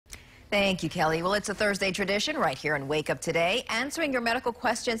Thank you, Kelly. Well, it's a Thursday tradition right here in Wake Up Today, answering your medical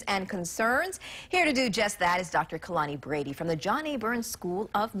questions and concerns. Here to do just that is Dr. Kalani Brady from the John A. Burns School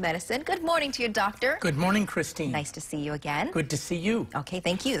of Medicine. Good morning to you, doctor. Good morning, Christine. Nice to see you again. Good to see you. Okay,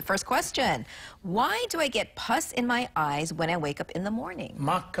 thank you. The first question, why do I get pus in my eyes when I wake up in the morning?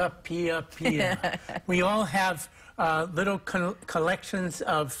 Maka pia pia. We all have little collections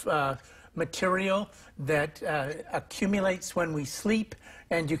of material that accumulates when we sleep,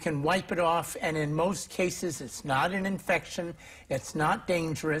 and you can wipe it off, and in most cases it's not an infection, it's not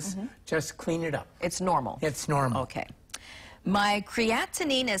dangerous, just clean it up. It's normal? It's normal. Okay. My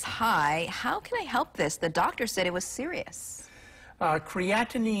creatinine is high. How can I help this? The doctor said it was serious.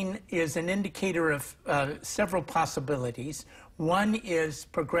 Creatinine is an indicator of several possibilities. One is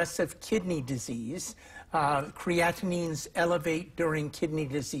progressive kidney disease. Creatinines elevate during kidney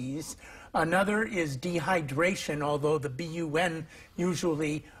disease. Another is dehydration, although the BUN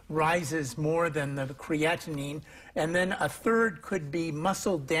usually rises more than the creatinine. And then a third could be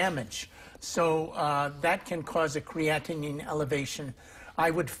muscle damage. So that can cause a creatinine elevation.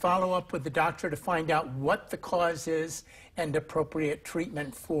 I would follow up with the doctor to find out what the cause is and appropriate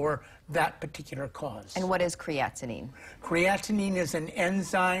treatment for that particular cause. And what is creatinine? Creatinine is an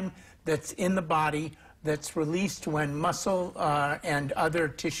enzyme that's in the body that's released when muscle and other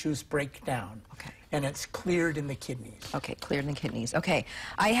tissues break down. Okay. And it's cleared in the kidneys. Okay, cleared in the kidneys. Okay.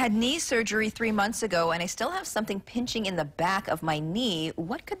 I had knee surgery 3 months ago, and I still have something pinching in the back of my knee.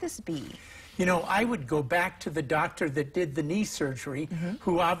 What could this be? You know, I would go back to the doctor that did the knee surgery,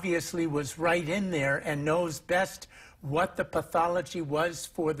 who obviously was right in there and knows best what the pathology was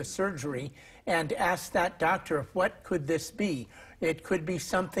for the surgery, and ask that doctor, what could this be? It could be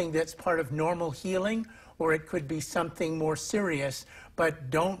something that's part of normal healing, or it could be something more serious, but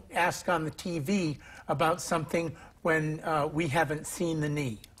don't ask on the TV about something when we haven't seen the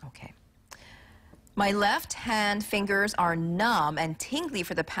knee. Okay. My left hand fingers are numb and tingly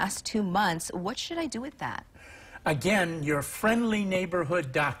for the past 2 months. What should I do with that? Again, your friendly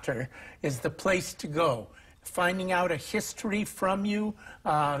neighborhood doctor is the place to go. Finding out a history from you,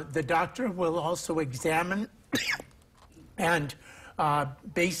 the doctor will also examine and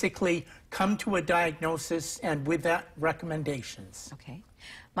basically come to a diagnosis and with that recommendations. Okay.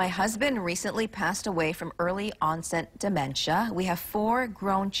 My husband recently passed away from early onset dementia. We have 4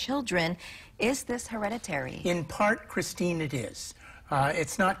 grown children. Is this hereditary? In part, Christine, it is.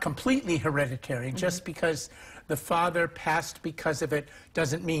 It's not completely hereditary. Just because the father passed because of it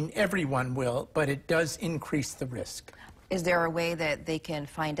doesn't mean everyone will, but it does increase the risk. Is there a way that they can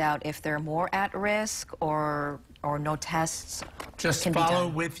find out if they're more at risk, or no tests Just can be follow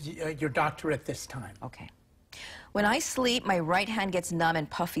done? with your doctor at this time. Okay. When I sleep, my right hand gets numb and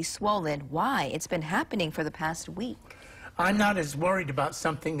puffy swollen. Why? It's been happening for the past week. I'm not as worried about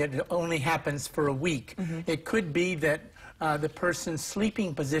something that only happens for a week. It could be that the person's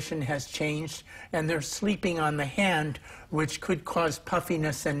sleeping position has changed and they're sleeping on the hand, which could cause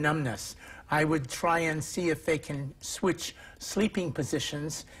puffiness and numbness. I would try and see if they can switch sleeping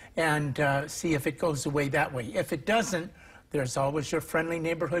positions and see if it goes away that way. If it doesn't, there's always your friendly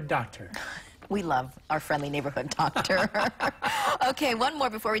neighborhood doctor. We love our friendly neighborhood doctor. Okay, one more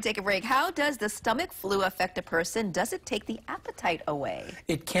before we take a break. How does the stomach flu affect a person? Does it take the appetite away?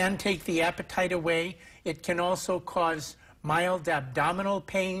 It can take the appetite away. It can also cause mild abdominal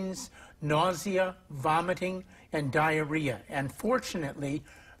pains, nausea, vomiting, and diarrhea. And fortunately,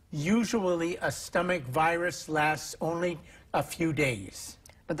 usually a stomach virus lasts only a few days.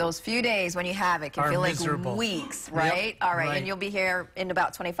 But those few days when you have it can feel miserable. like weeks, right? Yep, All right, right. And you'll be here in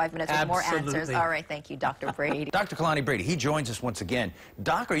about 25 minutes with more answers. Absolutely. All right, thank you, Dr. Brady. Dr. Kalani Brady, he joins us once again.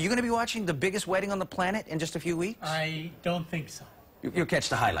 Doc, are you going to be watching the biggest wedding on the planet in just a few weeks? I don't think so. You'll catch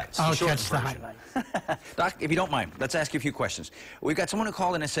the highlights. I'll Short catch the version. highlights. Doc, if you don't mind, let's ask you a few questions. We've got someone who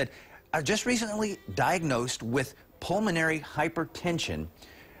called in and said, I just recently diagnosed with pulmonary hypertension.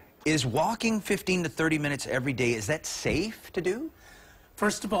 Is walking 15 to 30 minutes every day, is that safe to do?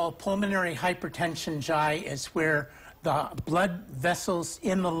 First of all, pulmonary hypertension, Jai, is where the blood vessels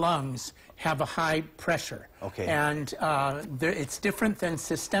in the lungs have a high pressure. Okay. And it's different than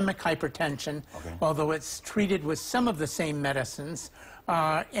systemic hypertension, although it's treated with some of the same medicines.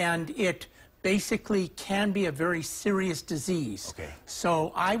 And it basically can be a very serious disease. Okay.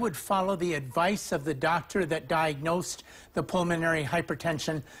 So I would follow the advice of the doctor that diagnosed the pulmonary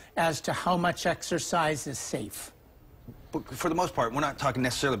hypertension as to how much exercise is safe. But for the most part, we're not talking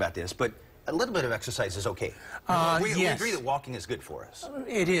necessarily about this, but a little bit of exercise is okay. We yes. agree that walking is good for us.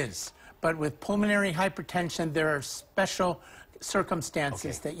 It is. But with pulmonary hypertension, there are special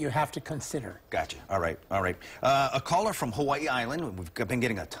circumstances Okay. that you have to consider. Gotcha. All right. All right. A caller from Hawaii Island, we've been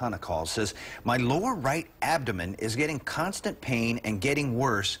getting a ton of calls, says, my lower right abdomen is getting constant pain and getting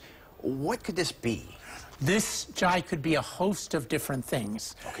worse. What could this be? This, Jai, could be a host of different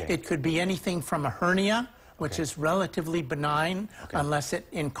things. Okay. It could be anything from a hernia, which Okay. is relatively benign Okay. unless it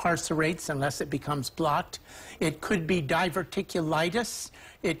incarcerates, unless it becomes blocked. It could be diverticulitis.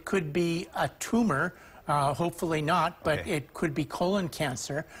 It could be a tumor, hopefully not, but Okay. it could be colon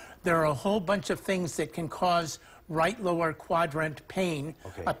cancer. There are a whole bunch of things that can cause right lower quadrant pain.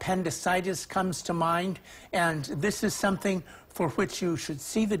 Okay. Appendicitis comes to mind, and this is something for which you should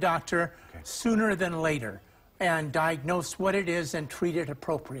see the doctor sooner than later and diagnose what it is and treat it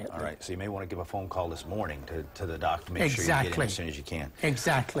appropriately. All right. So you may want to give a phone call this morning to the doctor to make sure you Exactly. get in as soon as you can.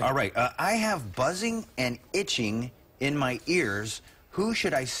 Exactly. All right. I have buzzing and itching in my ears. Who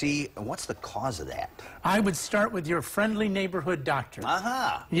should I see, and what's the cause of that? I would start with your friendly neighborhood doctor.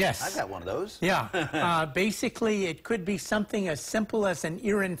 Aha. Yes. I've got one of those. Yeah. Basically, it could be something as simple as an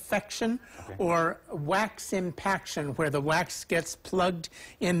ear infection or wax impaction, where the wax gets plugged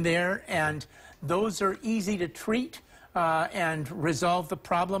in there, and those are easy to treat and resolve the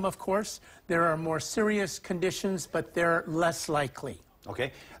problem, of course. There are more serious conditions, but they're less likely.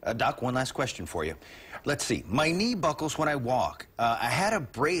 Okay. Doc, one last question for you. Let's see. My knee buckles when I walk. I had a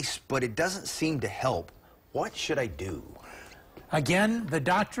brace, but it doesn't seem to help. What should I do? Again, the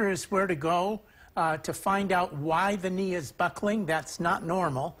doctor is where to go to find out why the knee is buckling. That's not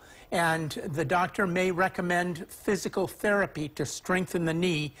normal. And the doctor may recommend physical therapy to strengthen the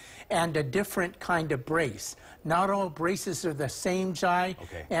knee and a different kind of brace. Not all braces are the same, Jai,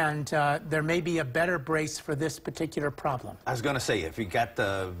 Okay. and there may be a better brace for this particular problem. I was going to say, if you got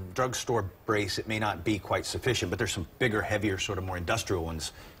the drugstore brace, it may not be quite sufficient, but there's some bigger, heavier, sort of more industrial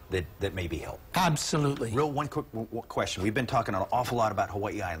ones that maybe help. Absolutely. Real one quick question. We've been talking an awful lot about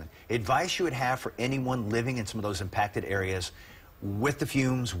Hawaii Island. Advice you would have for anyone living in some of those impacted areas with the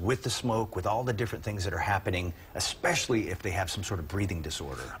fumes, with the smoke, with all the different things that are happening, especially if they have some sort of breathing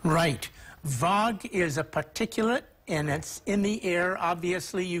disorder? Right. Fog is a particulate, and it's in the air.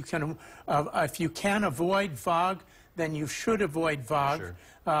 Obviously, you can, if you can avoid fog, then you should avoid fog. Sure.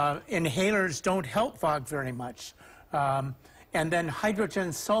 Inhalers don't help fog very much. And then hydrogen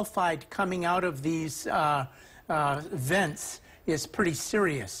sulfide coming out of these vents is pretty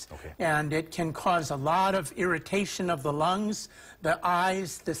serious. Okay. And it can cause a lot of irritation of the lungs, the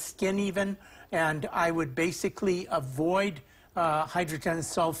eyes, the skin even. And I would basically avoid hydrogen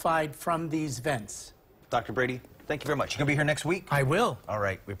sulfide from these vents. Dr. Brady, thank you very much. You going to be here next week? I will. All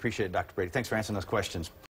right. We appreciate it, Dr. Brady. Thanks for answering those questions.